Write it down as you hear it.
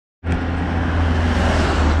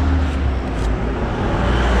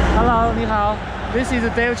Hello, 你好. This is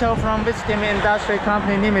Dave Cho from Litium Industry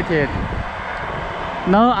Company Limited.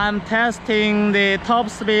 Now I'm testing the top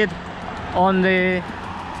speed on the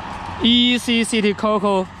EEC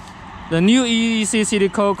Citycoco, the new EEC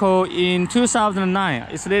Citycoco in 2009.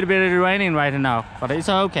 It's a little bit raining right now, but it's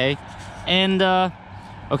okay. And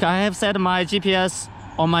okay, I have set my GPS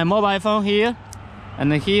on my mobile phone here,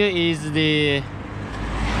 and here is the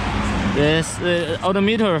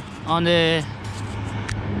odometer on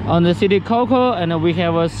the Citycoco, and we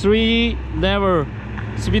have a 3 level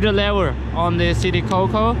speed level on the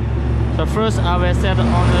Citycoco. So first I will set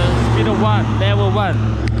on the speed 1, level 1.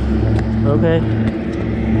 Okay,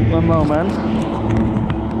 one moment.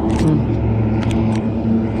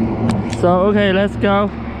 So okay, let's go.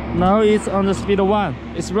 Now it's on the speed 1.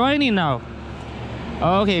 It's raining now.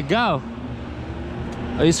 Okay, go.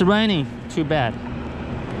 It's raining, too bad.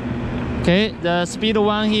 Okay, the speed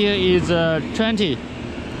 1 here is 20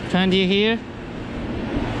 here.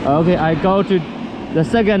 Okay, I go to the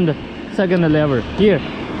second level here.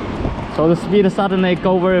 So the speed suddenly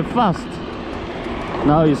go very fast.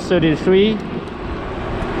 Now it's 33.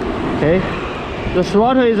 Okay, the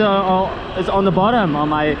throttle is on the bottom on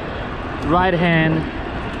my right hand.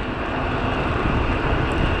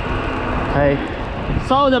 Okay,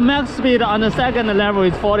 so the max speed on the second level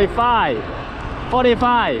is 45.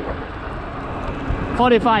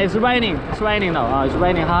 It's raining now. It's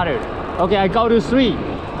raining harder. Okay, I go to 3,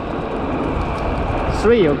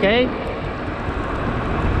 okay,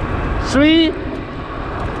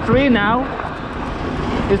 3 now.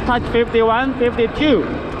 It's touch 51, 52,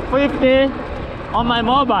 50 on my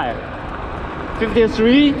mobile,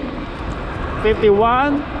 53,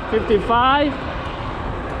 51, 55,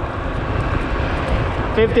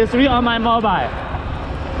 53 on my mobile,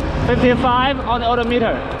 55 on the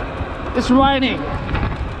odometer. It's raining.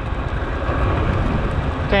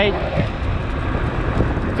 Okay,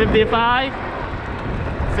 55,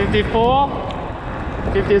 54,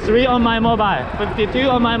 53 on my mobile, 52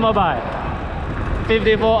 on my mobile,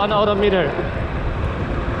 54 on the odometer.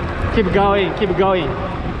 Keep going. Keep going.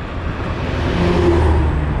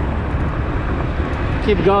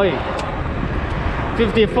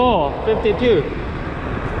 54, 52,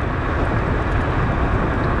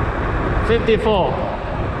 54.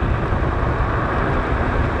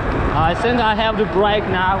 I think I have to brake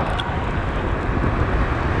now.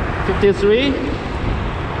 53.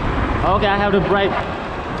 Okay, I have to brake.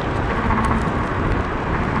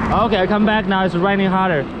 Okay, I come back now. It's raining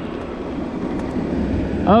harder.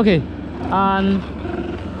 Okay,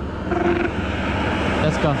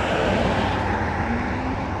 let's go.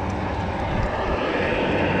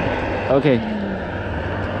 Okay.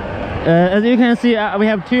 As you can see, we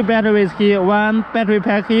have 2 batteries here. One battery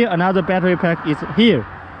pack here. Another battery pack is here.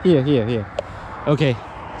 Here. Okay,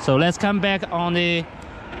 so let's come back on the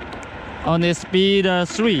speed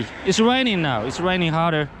 3. It's raining now. It's raining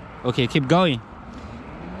harder. Okay, keep going.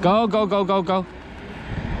 Go.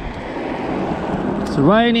 It's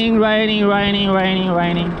raining.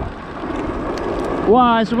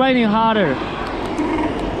 Wow, it's raining harder.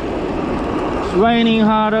 It's raining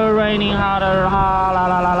harder.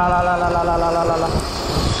 La.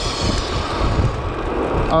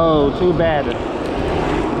 Oh, too bad.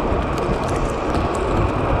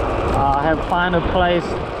 I have found a place.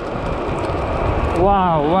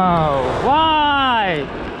 Wow. Why?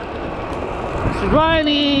 It's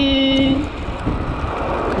raining.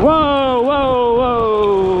 Whoa.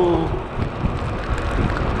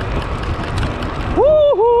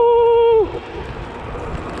 Woohoo!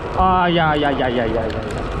 Yeah. Yeah.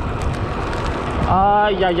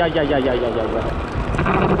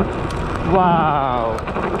 Wow.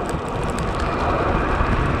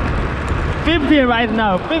 50 right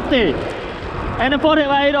now, 50. And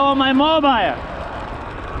 48 on my mobile.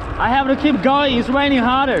 I have to keep going, it's raining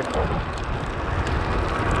harder.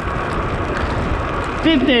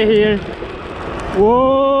 50 here. Whoa.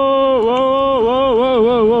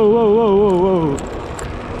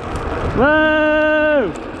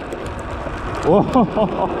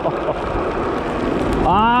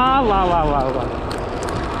 Wow.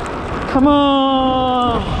 Come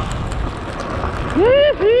on.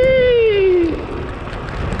 Yippee.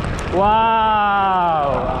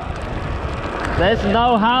 Wow. There's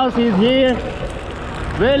no houses here.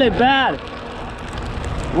 Really bad.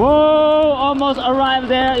 Whoa, almost arrived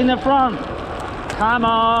there in the front. Come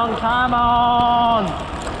on.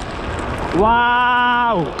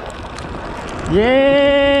 Wow.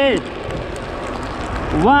 Yay.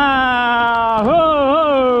 Wow.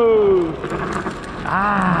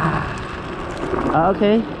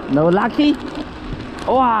 Okay, no lucky.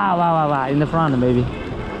 Wow, in the front maybe.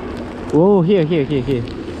 Oh, here.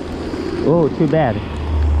 Oh, too bad.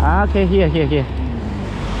 Okay, here.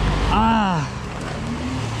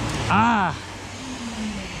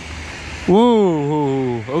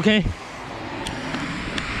 Whoa, okay.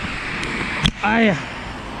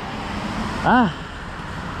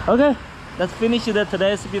 Okay, let's finish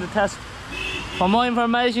today's speed test. For more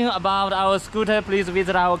information about our scooter, please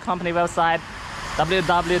visit our company website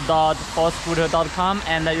www.forscooter.com,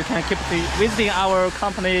 and you can keep visiting our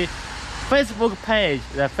company Facebook page.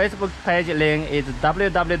 The Facebook page link is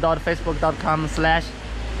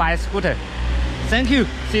www.facebook.com/buyscooter. Thank you.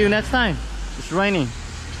 See you next time. It's raining.